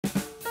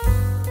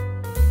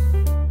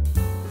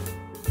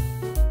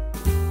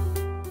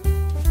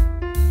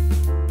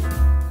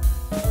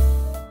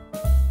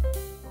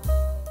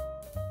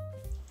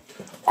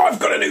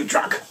got a new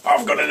truck.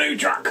 I've got a new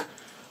truck.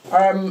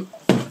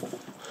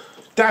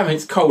 Damn,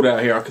 it's cold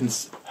out here. I can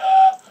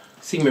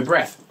see my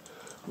breath.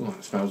 Oh,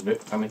 it smells a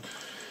bit funny.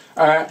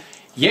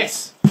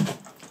 Yes,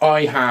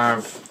 I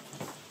have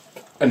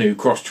a new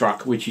cross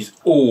truck, which is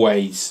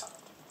always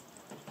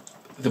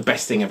the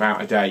best thing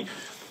about a day.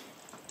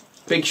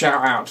 Big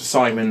shout out to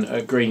Simon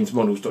at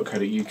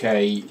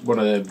greensmodels.co.uk, one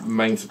of the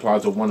main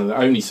suppliers, or one of the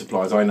only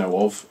suppliers I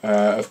know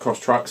of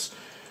cross trucks.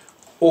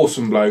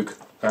 Awesome bloke.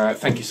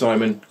 Thank you,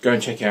 Simon. Go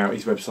and check out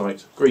his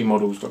website,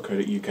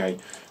 greenmodels.co.uk.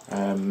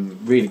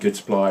 Really good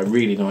supplier,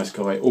 really nice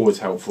guy, always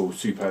helpful,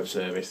 superb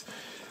service.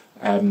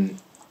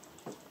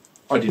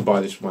 I did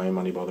buy this with my own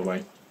money, by the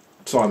way.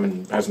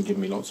 Simon hasn't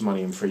given me lots of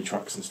money and free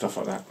trucks and stuff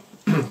like that.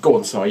 Go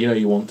on, Si, you know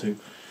you want to.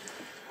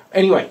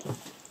 Anyway,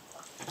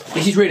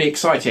 this is really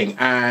exciting,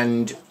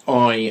 and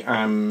I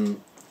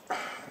am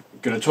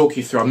going to talk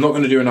you through. I'm not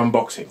going to do an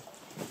unboxing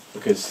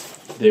because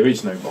there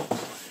is no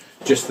box,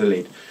 just the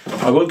lid.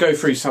 I will go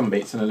through some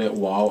bits in a little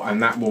while,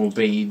 and that will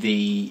be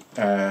the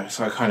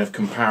kind of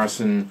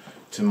comparison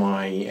to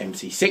my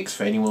MC6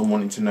 for anyone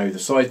wanting to know the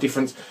size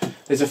difference.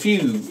 There's a few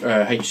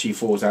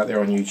HC4s out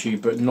there on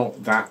YouTube, but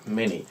not that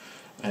many.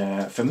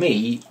 For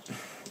me,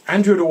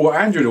 Andrew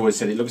always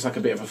said it looks like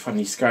a bit of a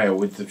funny scale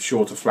with the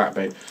shorter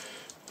flatbed.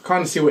 I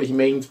kind of see what he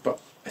means, but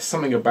there's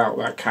something about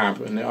that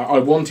cab, and I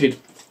wanted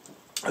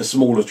a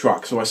smaller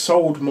truck, so I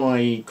sold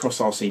my Cross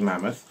RC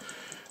Mammoth,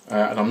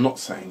 and I'm not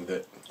saying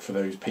that for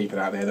those people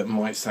out there that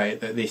might say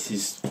that this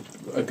is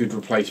a good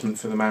replacement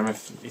for the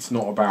Mammoth. It's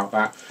not about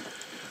that.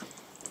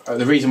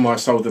 The reason why I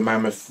sold the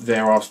Mammoth,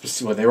 there are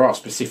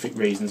specific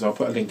reasons. I'll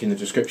put a link in the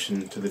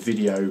description to the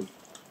video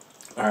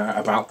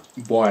about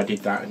why I did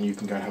that, and you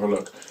can go and have a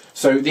look.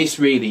 So this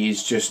really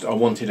is just, I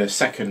wanted a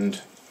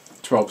second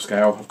 12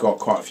 scale. I've got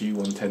quite a few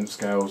 1/10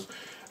 scales,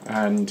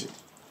 and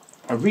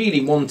I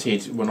really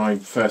wanted, when I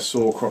first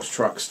saw cross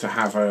trucks, to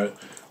have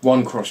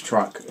one cross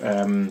truck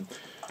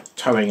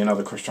towing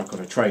another cross truck on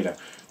a trailer.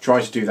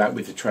 Try to do that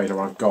with the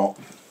trailer I've got,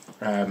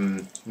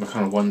 my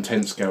kind of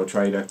 1/10 scale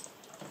trailer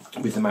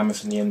with the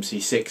Mammoth and the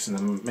MC6, and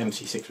the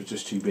MC6 was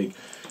just too big.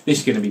 This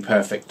is going to be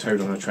perfect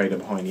towed on a trailer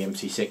behind the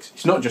MC6.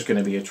 It's not just going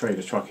to be a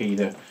trailer truck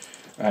either.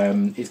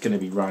 It's going to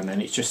be run,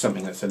 and it's just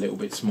something that's a little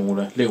bit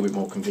smaller, a little bit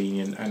more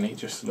convenient, and it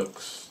just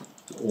looks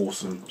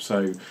awesome.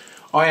 So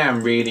I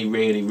am really,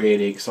 really,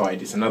 really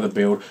excited. It's another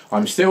build.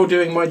 I'm still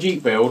doing my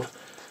Jeep build.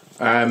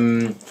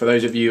 For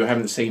those of you who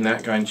haven't seen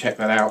that, go and check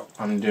that out.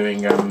 I'm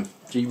doing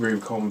Jeep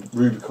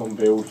Rubicon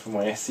build for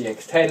my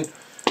SCX10.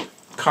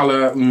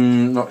 Colour,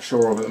 not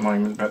sure of at the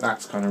moment, but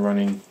that's kind of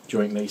running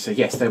jointly. So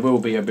yes, there will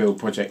be a build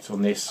project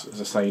on this.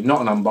 As I say,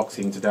 not an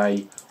unboxing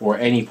today or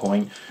at any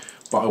point,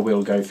 but I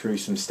will go through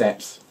some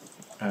steps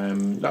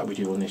like we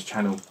do on this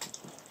channel.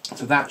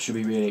 So that should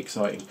be really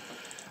exciting.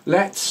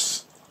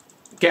 Let's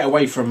get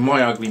away from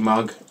my ugly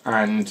mug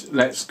and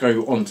let's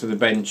go onto the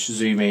bench,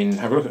 zoom in,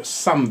 have a look at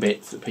some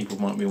bits that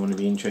people might want to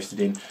be interested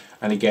in,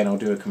 and again I'll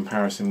do a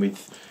comparison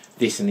with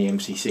this and the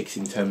MC6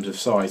 in terms of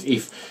size.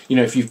 If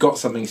you've got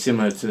something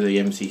similar to the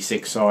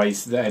MC6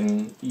 size,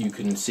 then you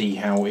can see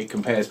how it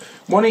compares.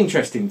 One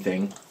interesting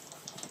thing,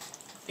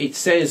 it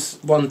says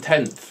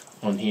 1/10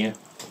 on here.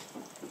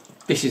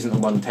 This isn't a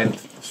 1/10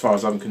 as far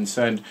as I'm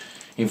concerned.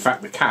 In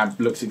fact, the cab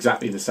looks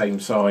exactly the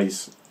same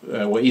size,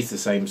 is the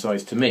same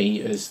size to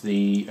me as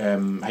the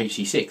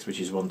HC6, which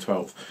is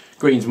 1/12.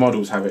 Greens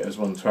Models have it as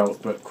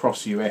 1/12, but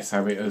Cross US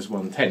have it as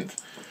 1/10.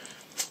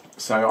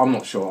 So I'm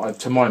not sure.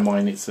 To my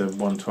mind, it's a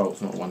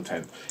 1/12, not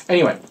 1/10.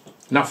 Anyway,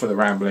 enough of the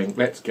rambling.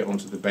 Let's get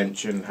onto the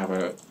bench and have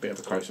a bit of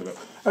a closer look.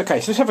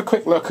 Okay, so let's have a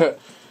quick look at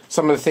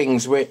some of the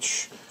things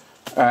which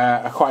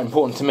are quite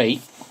important to me.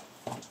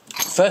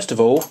 First of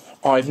all,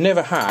 I've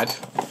never had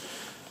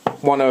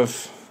one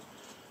of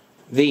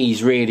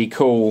these really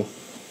cool,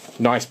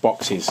 nice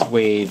boxes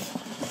with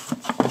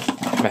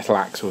metal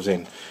axles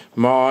in.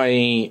 My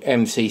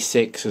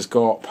MC6 has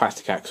got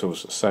plastic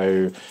axles,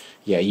 so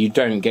yeah, you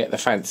don't get the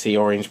fancy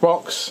orange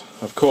box.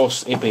 Of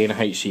course, it being a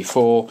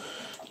HC4,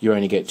 you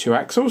only get 2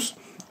 axles.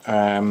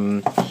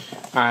 And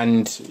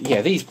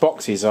yeah, these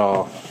boxes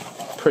are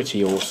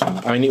pretty awesome.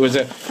 I mean, it was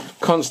a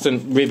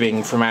constant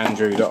ribbing from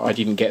Andrew that I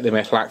didn't get the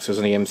metal axles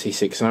on the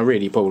MC6, and I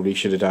really probably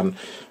should have done,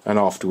 and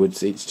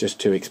afterwards it's just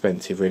too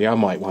expensive really. I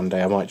might one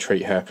day, I might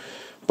treat her.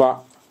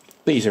 But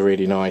these are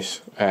really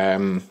nice.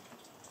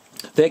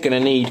 They're going to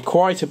need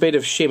quite a bit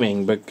of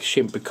shimming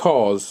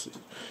because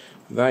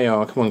they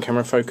are, come on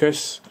camera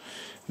focus,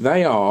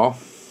 there's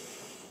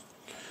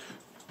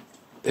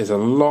a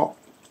lot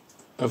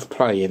of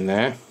play in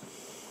there,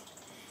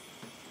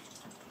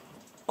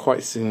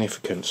 quite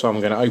significant. So I'm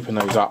going to open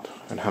those up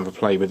and have a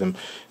play with them.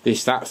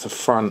 That's the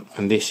front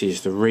and this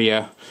is the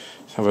rear.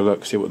 Let's have a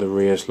look, see what the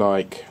rear's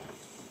like.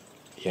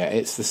 Yeah,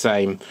 it's the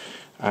same,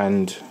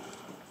 and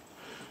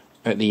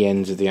at the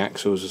ends of the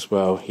axles as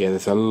well. Yeah,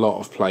 there's a lot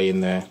of play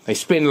in there. They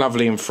spin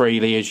lovely and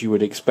freely, as you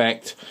would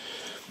expect.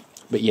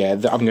 But yeah,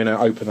 I'm going to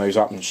open those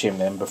up and shim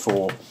them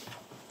before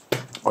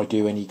I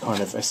do any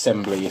kind of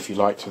assembly, if you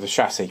like, to the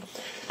chassis.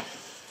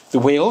 The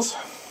wheels,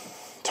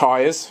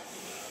 tyres,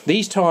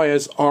 these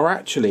tyres are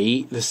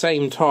actually the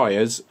same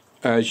tyres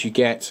as you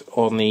get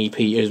on the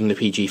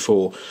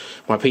PG4.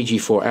 My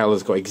PG4L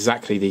has got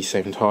exactly these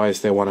same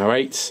tyres. They're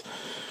 108s,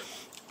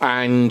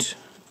 and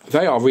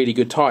they are really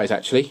good tyres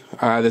actually.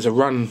 There's a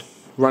run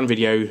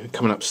video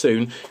coming up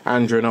soon.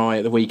 Andrew and I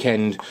at the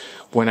weekend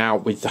went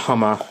out with the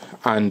Hummer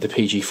and the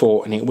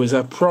PG4, and it was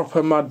a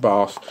proper mud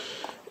bath,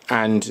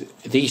 and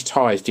these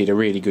tyres did a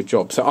really good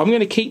job. So I'm going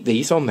to keep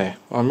these on there.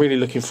 I'm really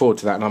looking forward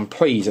to that, and I'm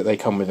pleased that they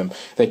come with them.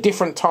 They're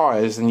different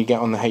tyres than you get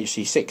on the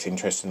HC6,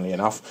 interestingly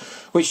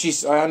enough, which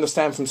is, I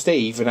understand from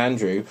Steve and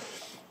Andrew,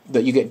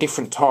 that you get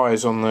different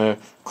tyres on the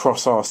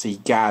Cross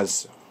RC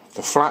Gaz,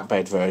 the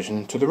flatbed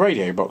version, to the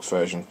radio box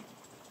version.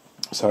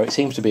 So it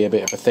seems to be a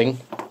bit of a thing.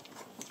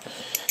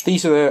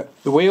 These are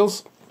the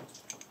wheels.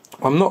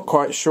 I'm not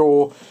quite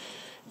sure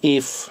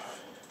if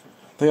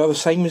they are the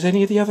same as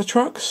any of the other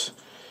trucks.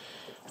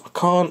 I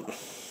can't,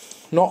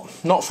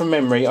 not from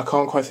memory, I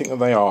can't quite think that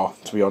they are,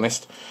 to be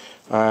honest.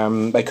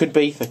 They could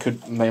be,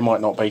 they might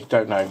not be,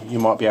 don't know. You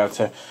might be able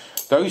to,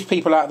 those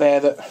people out there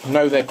that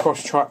know their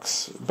cross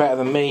trucks better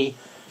than me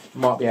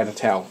might be able to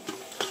tell.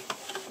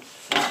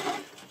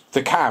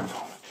 The cab,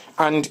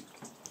 and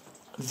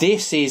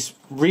this is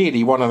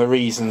really one of the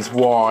reasons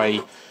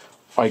why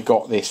I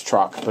got this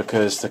truck,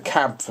 because the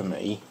cab for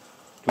me,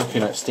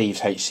 looking at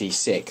Steve's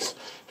HC6, it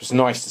was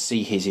nice to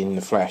see his in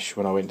the flesh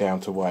when I went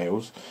down to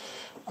Wales.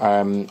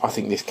 I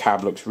think this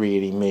cab looks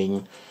really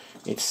mean.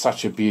 It's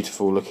such a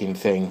beautiful looking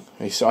thing.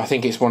 I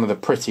think it's one of the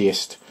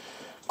prettiest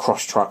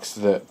cross trucks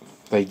that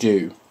they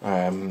do,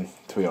 to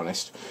be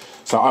honest.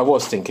 So I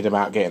was thinking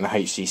about getting the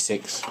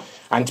HC6,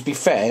 and to be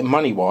fair,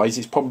 money wise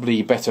it's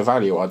probably better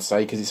value, I'd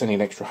say, because it's only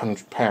an extra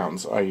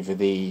 £100 over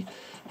the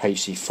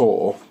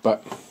HC4.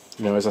 But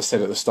you know, as I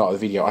said at the start of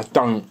the video, I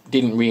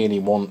didn't really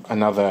want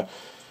another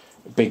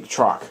big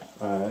truck.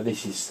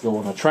 This is still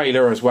on a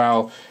trailer as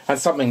well, and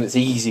something that's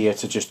easier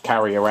to just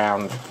carry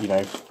around, you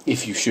know,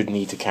 if you should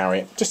need to carry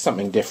it, just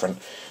something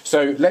different.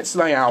 So let's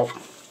lay out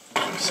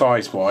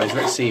size wise,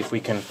 let's see if we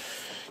can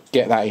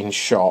get that in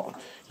shot.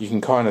 You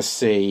can kind of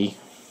see,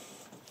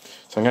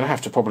 so I'm going to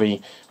have to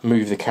probably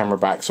move the camera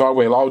back, so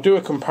I'll do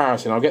a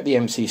comparison. I'll get the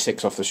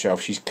MC6 off the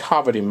shelf. She's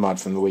covered in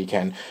mud from the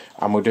weekend,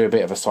 and we'll do a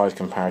bit of a size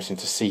comparison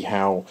to see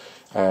how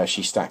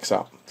she stacks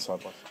up. So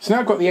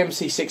now I've got the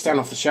MC6 down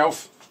off the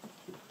shelf.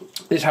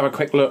 Let's have a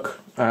quick look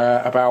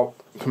about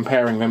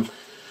comparing them.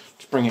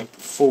 Just bring it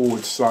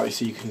forward slightly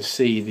so you can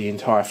see the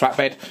entire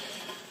flatbed.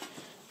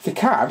 The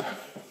cab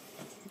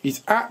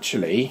is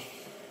actually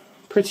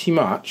pretty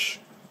much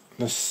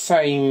the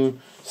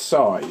same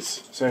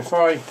size. So if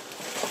I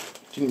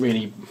didn't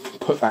really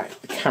put that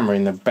camera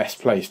in the best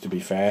place, to be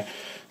fair.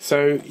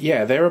 So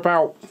yeah, they're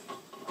about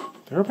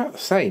the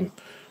same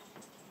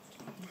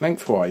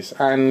lengthwise,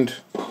 and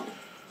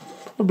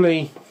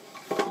probably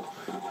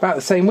about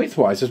the same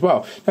widthwise as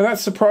well. Now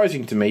that's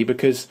surprising to me,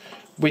 because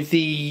with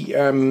the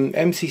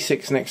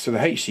MC6 next to the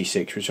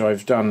HC6, which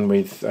I've done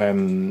with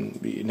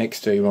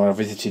next to when I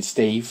visited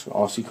Steve,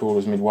 RC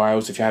Crawlers Mid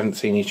Wales. If you haven't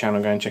seen his channel,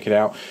 go and check it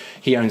out.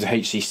 He owns a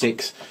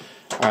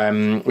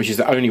HC6, which is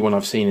the only one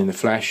I've seen in the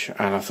flesh,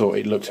 and I thought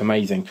it looked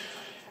amazing.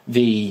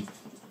 The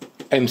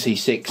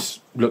MC6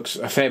 looks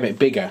a fair bit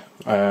bigger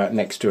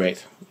next to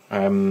it.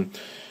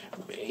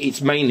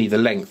 It's mainly the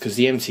length, because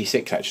the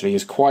MC6 actually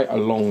is quite a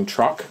long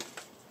truck.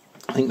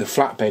 I think the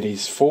flatbed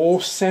is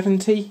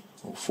 470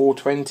 or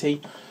 420,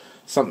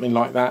 something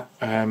like that.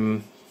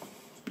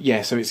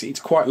 Yeah, so it's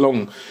quite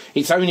long.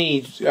 It's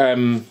only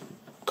kind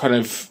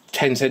of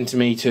 10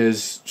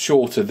 centimetres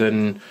shorter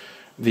than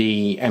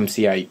the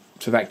MC8,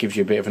 so that gives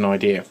you a bit of an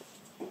idea.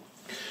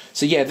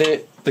 So yeah,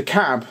 the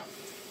cab,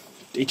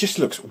 it just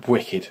looks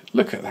wicked.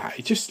 Look at that,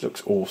 it just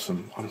looks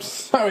awesome. I'm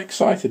so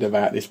excited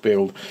about this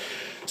build.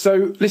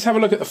 So let's have a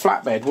look at the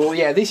flatbed. Well,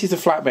 yeah, this is the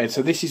flatbed,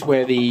 so this is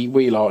where the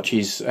wheel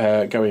arches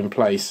go in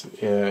place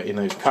in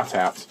those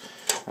cutouts.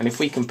 And if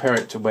we compare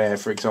it to where,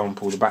 for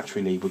example, the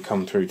battery lead would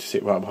come through to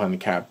sit right behind the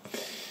cab,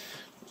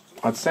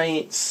 I'd say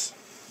it's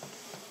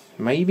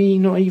maybe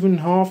not even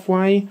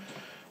halfway.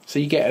 So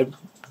you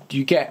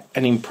get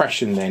an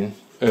impression then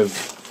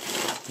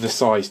of the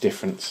size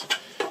difference.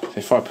 So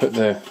if I put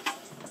the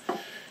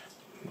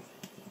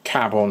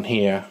cab on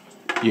here,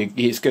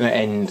 it's going to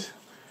end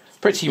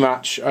pretty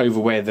much over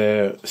where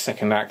the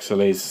second axle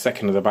is,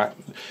 second of the back,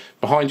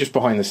 just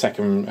behind the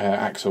second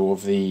axle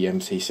of the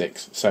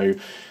MC6. So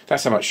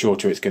that's how much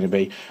shorter it's going to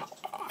be,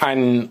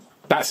 and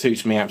that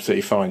suits me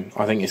absolutely fine.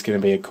 I think it's going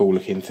to be a cool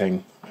looking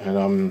thing, and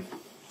I'm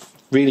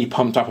really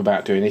pumped up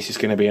about doing this. It's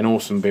going to be an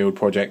awesome build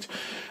project.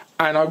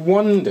 And I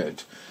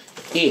wondered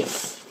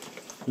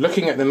if,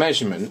 looking at the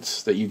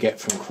measurements that you get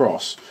from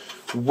Cross,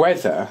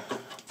 whether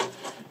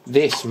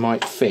this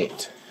might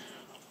fit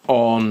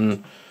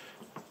on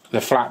the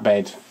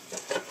flatbed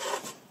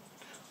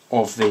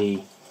of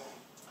the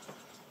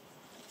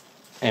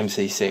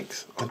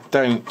MC6. I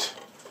don't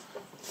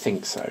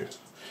think so.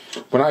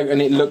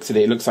 And it looks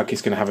like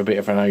it's going to have a bit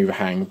of an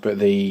overhang, but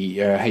the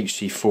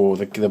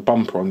HC4, the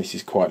bumper on this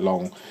is quite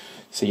long,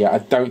 So yeah, I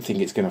don't think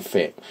it's going to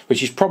fit,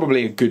 which is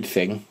probably a good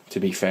thing, to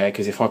be fair,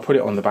 because if I put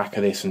it on the back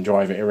of this and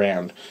drive it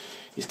around,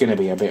 it's going to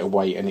be a bit of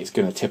weight and it's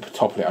going to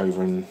topple it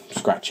over and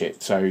scratch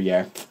it. So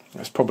yeah,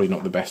 that's probably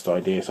not the best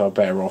idea, so I'm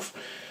better off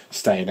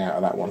staying out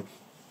of that one.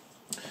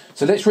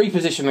 So let's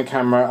reposition the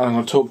camera, and I'm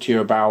going to talk to you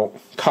about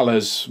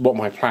colours, what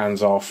my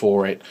plans are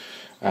for it,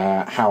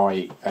 how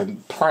I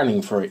am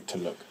planning for it to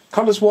look.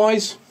 Colours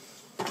wise,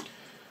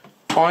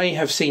 I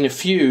have seen a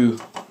few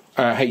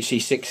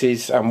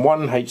HC6s and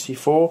one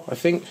HC4, I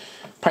think,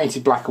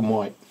 painted black and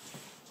white.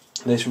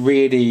 There's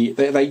really,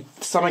 they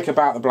something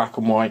about the black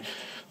and white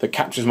that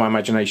captures my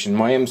imagination.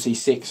 My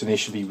MC6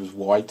 initially was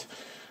white,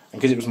 and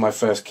because it was my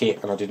first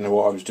kit and I didn't know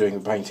what I was doing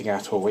with painting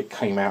at all, it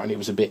came out and it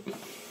was a bit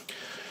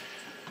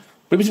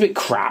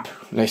crap,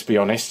 let's be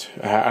honest,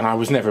 and I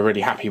was never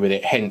really happy with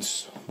it,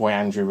 hence why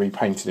Andrew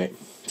repainted it.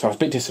 So I was a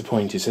bit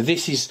disappointed. So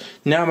this is,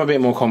 now I'm a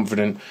bit more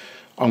confident,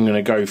 I'm going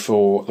to go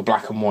for the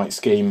black and white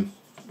scheme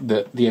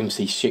that the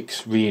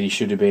MC6 really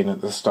should have been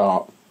at the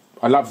start.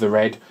 I love the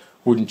red,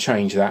 wouldn't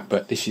change that,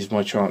 but this is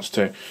my chance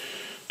to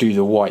do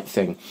the white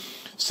thing.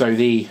 So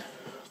the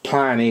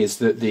plan is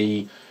that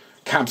the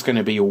cab's going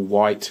to be all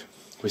white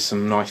with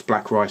some nice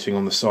black writing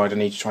on the side. I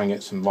need to try and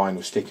get some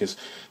vinyl stickers.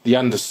 The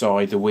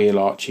underside, the wheel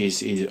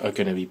arches are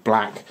going to be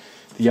black.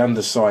 The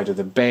underside of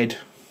the bed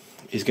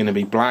is going to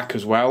be black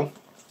as well.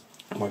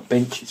 My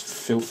bench is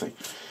filthy.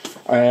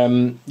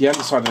 The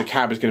underside of the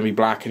cab is going to be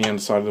black, and the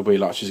underside of the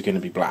wheel arches is going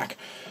to be black.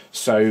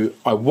 So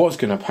I was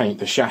going to paint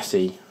the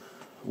chassis,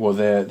 well,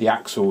 the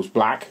axles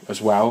black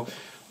as well.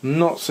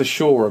 Not so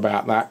sure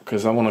about that,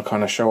 because I want to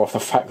kind of show off the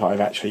fact that I've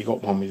actually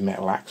got one with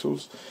metal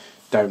axles.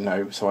 Don't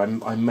know, so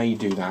I may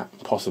do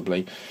that,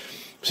 possibly.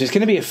 So it's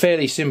going to be a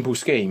fairly simple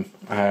scheme.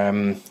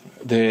 I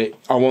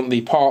want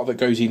the part that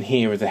goes in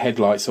here with the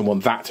headlights, I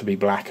want that to be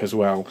black as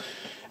well.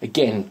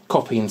 Again,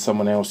 copying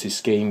someone else's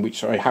scheme,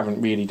 which I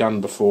haven't really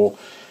done before,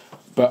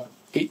 but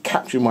it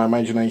captured my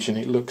imagination.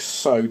 It looks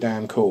so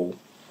damn cool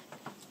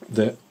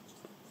that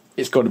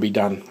it's got to be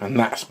done, and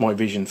that's my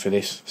vision for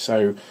this.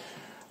 So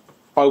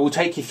I will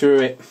take you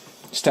through it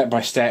step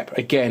by step.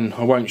 Again,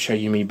 I won't show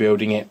you me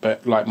building it,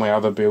 but like my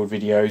other build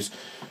videos,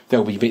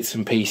 there'll be bits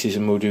and pieces,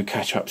 and we'll do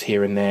catch-ups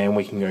here and there, and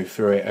we can go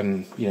through it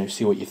and, you know,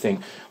 see what you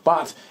think.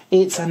 But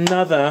it's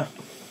another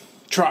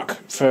truck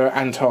for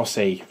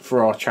Antarctica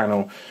for our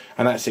channel,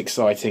 and that's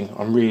exciting.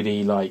 I'm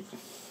really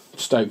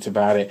stoked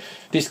about it.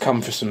 This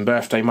come for some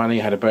birthday money.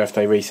 I had a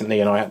birthday recently,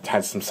 and I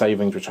had some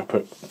savings which I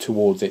put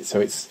towards it, so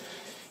it's,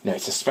 you know,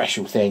 it's a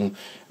special thing,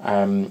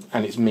 and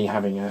it's me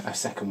having a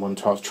second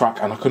one-type truck,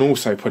 and I can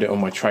also put it on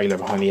my trailer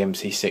behind the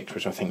MC6,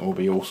 which I think will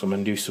be awesome,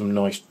 and do some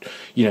nice,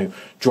 you know,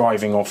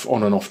 driving off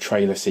on and off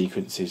trailer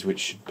sequences, which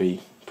should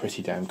be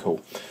pretty damn cool.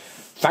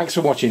 Thanks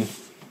for watching.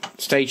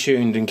 Stay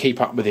tuned and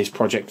keep up with this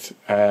project.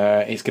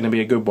 It's going to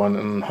be a good one,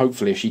 and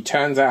hopefully if she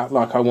turns out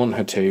like I want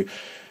her to,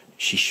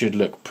 she should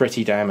look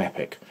pretty damn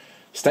epic.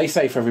 Stay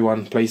safe,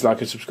 everyone. Please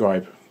like and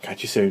subscribe.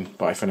 Catch you soon.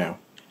 Bye for now.